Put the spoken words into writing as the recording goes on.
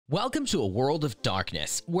Welcome to a world of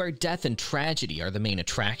darkness, where death and tragedy are the main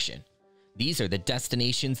attraction. These are the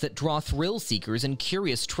destinations that draw thrill-seekers and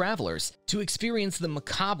curious travelers to experience the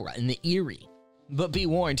macabre and the eerie. But be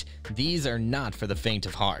warned, these are not for the faint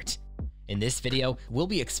of heart. In this video, we'll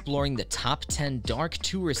be exploring the top 10 dark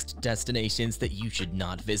tourist destinations that you should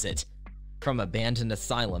not visit. From abandoned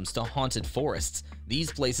asylums to haunted forests,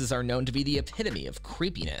 these places are known to be the epitome of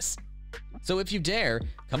creepiness. So if you dare,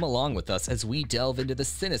 come along with us as we delve into the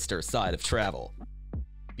sinister side of travel.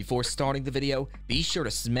 Before starting the video, be sure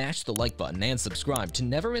to smash the like button and subscribe to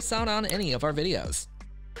never miss out on any of our videos.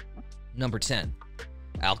 Number 10.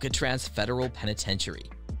 Alcatraz Federal Penitentiary,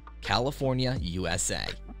 California, USA.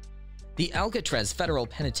 The Alcatraz Federal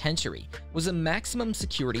Penitentiary was a maximum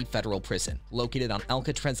security federal prison located on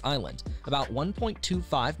Alcatraz Island, about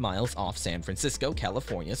 1.25 miles off San Francisco,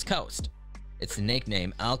 California's coast. Its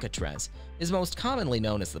nickname, Alcatraz, is most commonly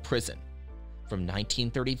known as the prison. From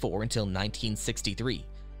 1934 until 1963,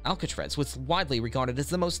 Alcatraz was widely regarded as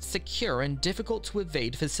the most secure and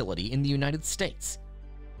difficult-to-evade facility in the United States.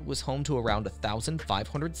 It was home to around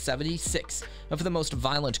 1,576 of the most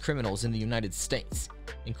violent criminals in the United States,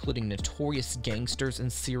 including notorious gangsters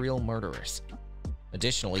and serial murderers.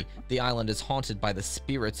 Additionally, the island is haunted by the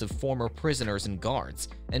spirits of former prisoners and guards,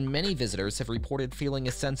 and many visitors have reported feeling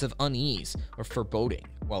a sense of unease or foreboding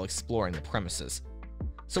while exploring the premises.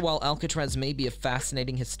 So while Alcatraz may be a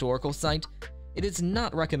fascinating historical site, it is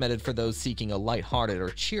not recommended for those seeking a lighthearted or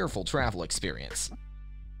cheerful travel experience.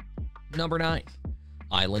 Number 9.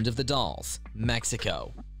 Island of the Dolls,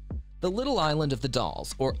 Mexico. The little island of the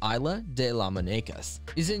Dolls, or Isla de las Muñecas,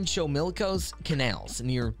 is in Xochimilco's canals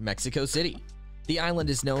near Mexico City. The island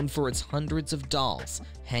is known for its hundreds of dolls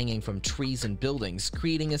hanging from trees and buildings,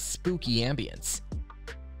 creating a spooky ambience.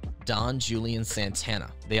 Don Julian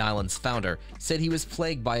Santana, the island's founder, said he was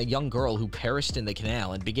plagued by a young girl who perished in the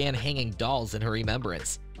canal and began hanging dolls in her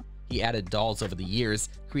remembrance. He added dolls over the years,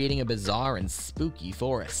 creating a bizarre and spooky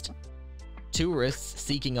forest. Tourists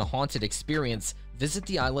seeking a haunted experience visit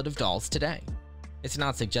the Island of Dolls today. It's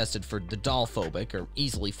not suggested for the doll-phobic or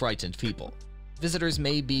easily frightened people. Visitors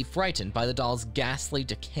may be frightened by the doll's ghastly,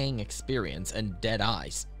 decaying experience and dead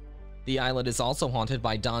eyes. The island is also haunted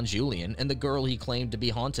by Don Julian and the girl he claimed to be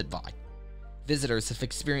haunted by. Visitors have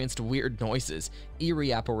experienced weird noises,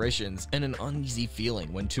 eerie apparitions, and an uneasy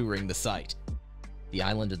feeling when touring the site. The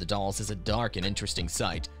Island of the Dolls is a dark and interesting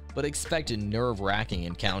site, but expect a nerve-wracking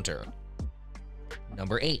encounter.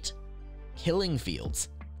 Number 8. Killing Fields,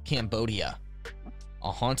 Cambodia.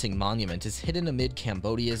 A haunting monument is hidden amid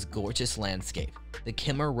Cambodia's gorgeous landscape. The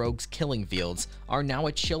Khmer Rouge's Killing Fields are now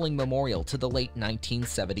a chilling memorial to the late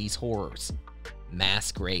 1970s horrors.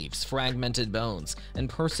 Mass graves, fragmented bones, and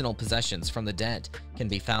personal possessions from the dead can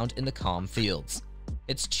be found in the calm fields.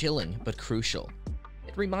 It's chilling but crucial.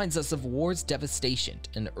 It reminds us of war's devastation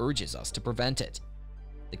and urges us to prevent it.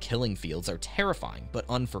 The Killing Fields are terrifying but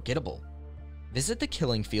unforgettable. Visit the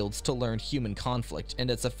Killing Fields to learn human conflict and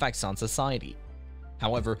its effects on society.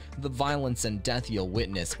 However, the violence and death you'll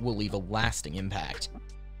witness will leave a lasting impact.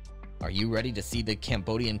 Are you ready to see the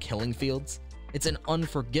Cambodian Killing Fields? It's an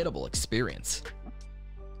unforgettable experience.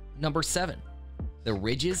 Number 7. The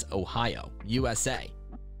Ridges, Ohio, USA.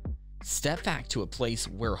 Step back to a place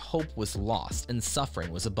where hope was lost and suffering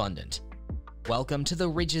was abundant. Welcome to the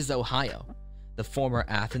Ridges, Ohio, the former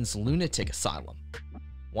Athens lunatic asylum.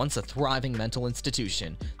 Once a thriving mental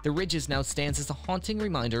institution, the Ridges now stands as a haunting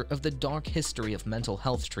reminder of the dark history of mental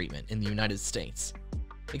health treatment in the United States.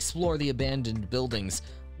 Explore the abandoned buildings,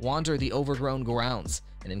 wander the overgrown grounds,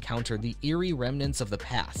 and encounter the eerie remnants of the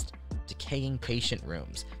past, decaying patient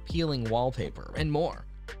rooms, peeling wallpaper, and more.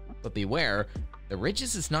 But beware, the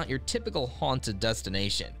Ridges is not your typical haunted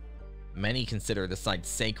destination. Many consider the site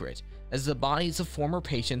sacred, as the bodies of former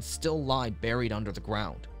patients still lie buried under the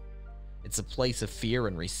ground. It's a place of fear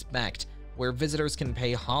and respect, where visitors can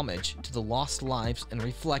pay homage to the lost lives and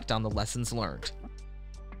reflect on the lessons learned.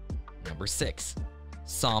 Number 6.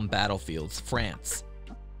 Somme Battlefields, France.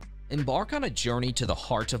 Embark on a journey to the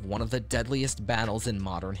heart of one of the deadliest battles in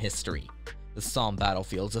modern history, the Somme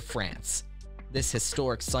Battlefields of France. This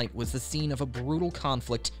historic site was the scene of a brutal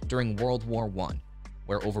conflict during World War I,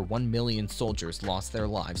 where over 1 million soldiers lost their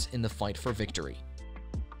lives in the fight for victory.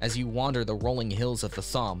 As you wander the rolling hills of the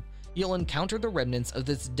Somme, you'll encounter the remnants of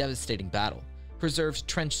this devastating battle, preserved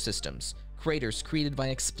trench systems, craters created by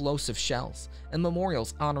explosive shells, and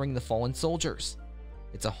memorials honoring the fallen soldiers.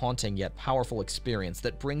 It's a haunting yet powerful experience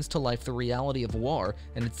that brings to life the reality of war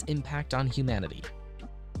and its impact on humanity.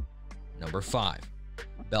 Number 5.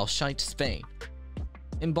 Belchite, Spain.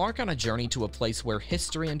 Embark on a journey to a place where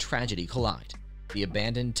history and tragedy collide, the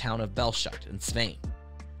abandoned town of Belchite in Spain.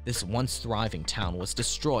 This once thriving town was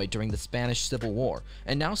destroyed during the Spanish Civil War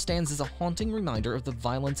and now stands as a haunting reminder of the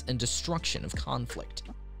violence and destruction of conflict.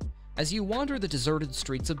 As you wander the deserted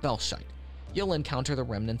streets of Belchite, you'll encounter the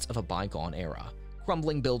remnants of a bygone era: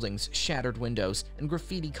 crumbling buildings, shattered windows, and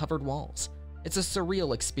graffiti-covered walls. It's a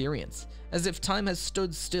surreal experience, as if time has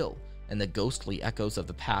stood still and the ghostly echoes of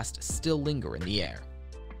the past still linger in the air.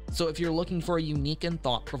 So if you're looking for a unique and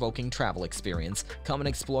thought-provoking travel experience, come and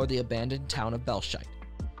explore the abandoned town of Belchite.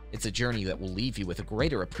 It's a journey that will leave you with a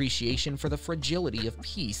greater appreciation for the fragility of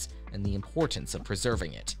peace and the importance of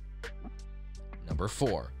preserving it. Number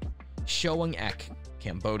 4. Choeung EK,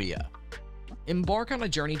 Cambodia. Embark on a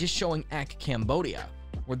journey to Choeung EK, Cambodia,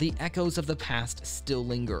 where the echoes of the past still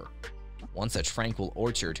linger. Once a tranquil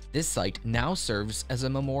orchard, this site now serves as a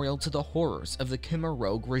memorial to the horrors of the Khmer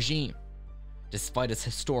Rouge regime. Despite its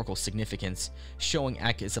historical significance, Choeung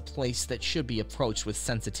EK is a place that should be approached with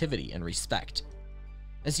sensitivity and respect.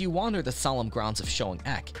 As you wander the solemn grounds of Choeung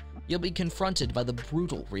EK, you'll be confronted by the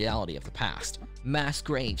brutal reality of the past: mass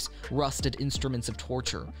graves, rusted instruments of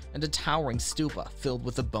torture, and a towering stupa filled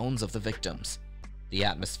with the bones of the victims. The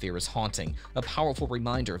atmosphere is haunting, a powerful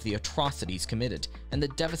reminder of the atrocities committed and the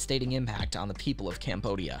devastating impact on the people of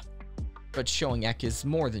Cambodia. But Choeung EK is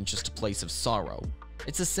more than just a place of sorrow.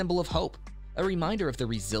 It's a symbol of hope, a reminder of the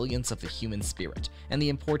resilience of the human spirit and the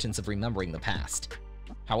importance of remembering the past.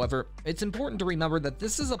 However, it's important to remember that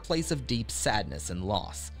this is a place of deep sadness and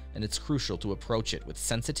loss, and it's crucial to approach it with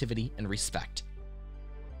sensitivity and respect.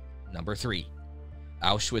 Number 3.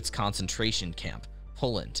 Auschwitz Concentration Camp,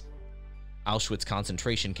 Poland. Auschwitz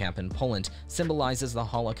concentration camp in Poland symbolizes the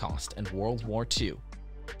Holocaust and World War II.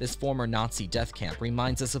 This former Nazi death camp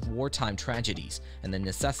reminds us of wartime tragedies and the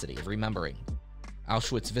necessity of remembering.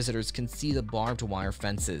 Auschwitz visitors can see the barbed wire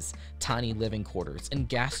fences, tiny living quarters, and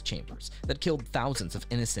gas chambers that killed thousands of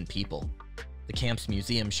innocent people. The camp's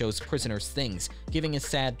museum shows prisoners' things, giving a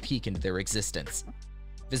sad peek into their existence.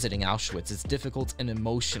 Visiting Auschwitz is difficult and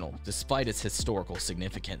emotional despite its historical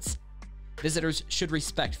significance. Visitors should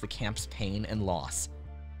respect the camp's pain and loss.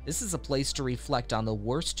 This is a place to reflect on the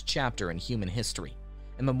worst chapter in human history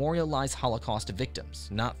and memorialize Holocaust victims,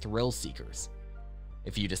 not thrill seekers.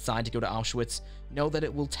 If you decide to go to Auschwitz, know that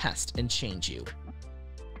it will test and change you.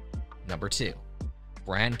 Number 2.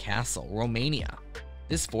 Bran Castle, Romania.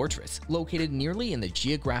 This fortress, located nearly in the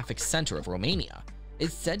geographic center of Romania,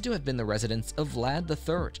 is said to have been the residence of Vlad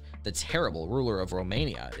III, the terrible ruler of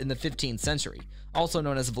Romania in the 15th century, also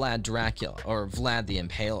known as Vlad Dracula or Vlad the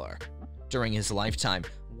Impaler. During his lifetime,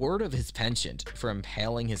 word of his penchant for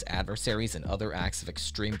impaling his adversaries and other acts of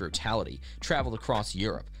extreme brutality traveled across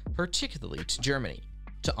Europe, particularly to Germany.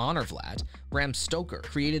 To honor Vlad, Bram Stoker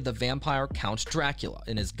created the vampire Count Dracula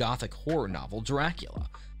in his gothic horror novel Dracula,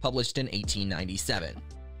 published in 1897.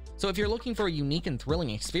 So if you're looking for a unique and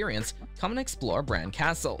thrilling experience, come and explore Bran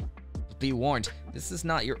Castle. But be warned, this is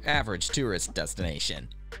not your average tourist destination.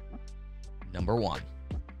 Number 1.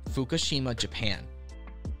 Fukushima, Japan.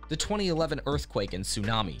 The 2011 earthquake and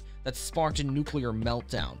tsunami that sparked a nuclear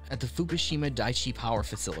meltdown at the Fukushima Daiichi power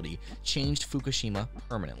facility changed Fukushima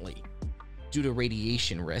permanently. Due to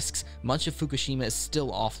radiation risks, much of Fukushima is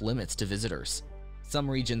still off-limits to visitors.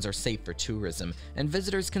 Some regions are safe for tourism, and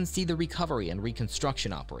visitors can see the recovery and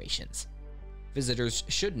reconstruction operations. Visitors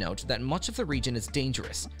should note that much of the region is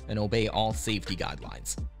dangerous and obey all safety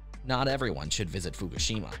guidelines. Not everyone should visit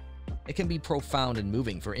Fukushima. It can be profound and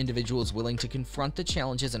moving for individuals willing to confront the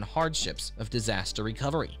challenges and hardships of disaster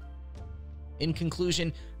recovery. In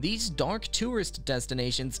conclusion, these dark tourist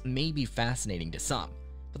destinations may be fascinating to some,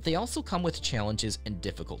 but they also come with challenges and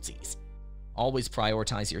difficulties. Always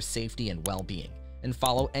prioritize your safety and well-being, and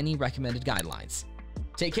follow any recommended guidelines.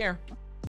 Take care!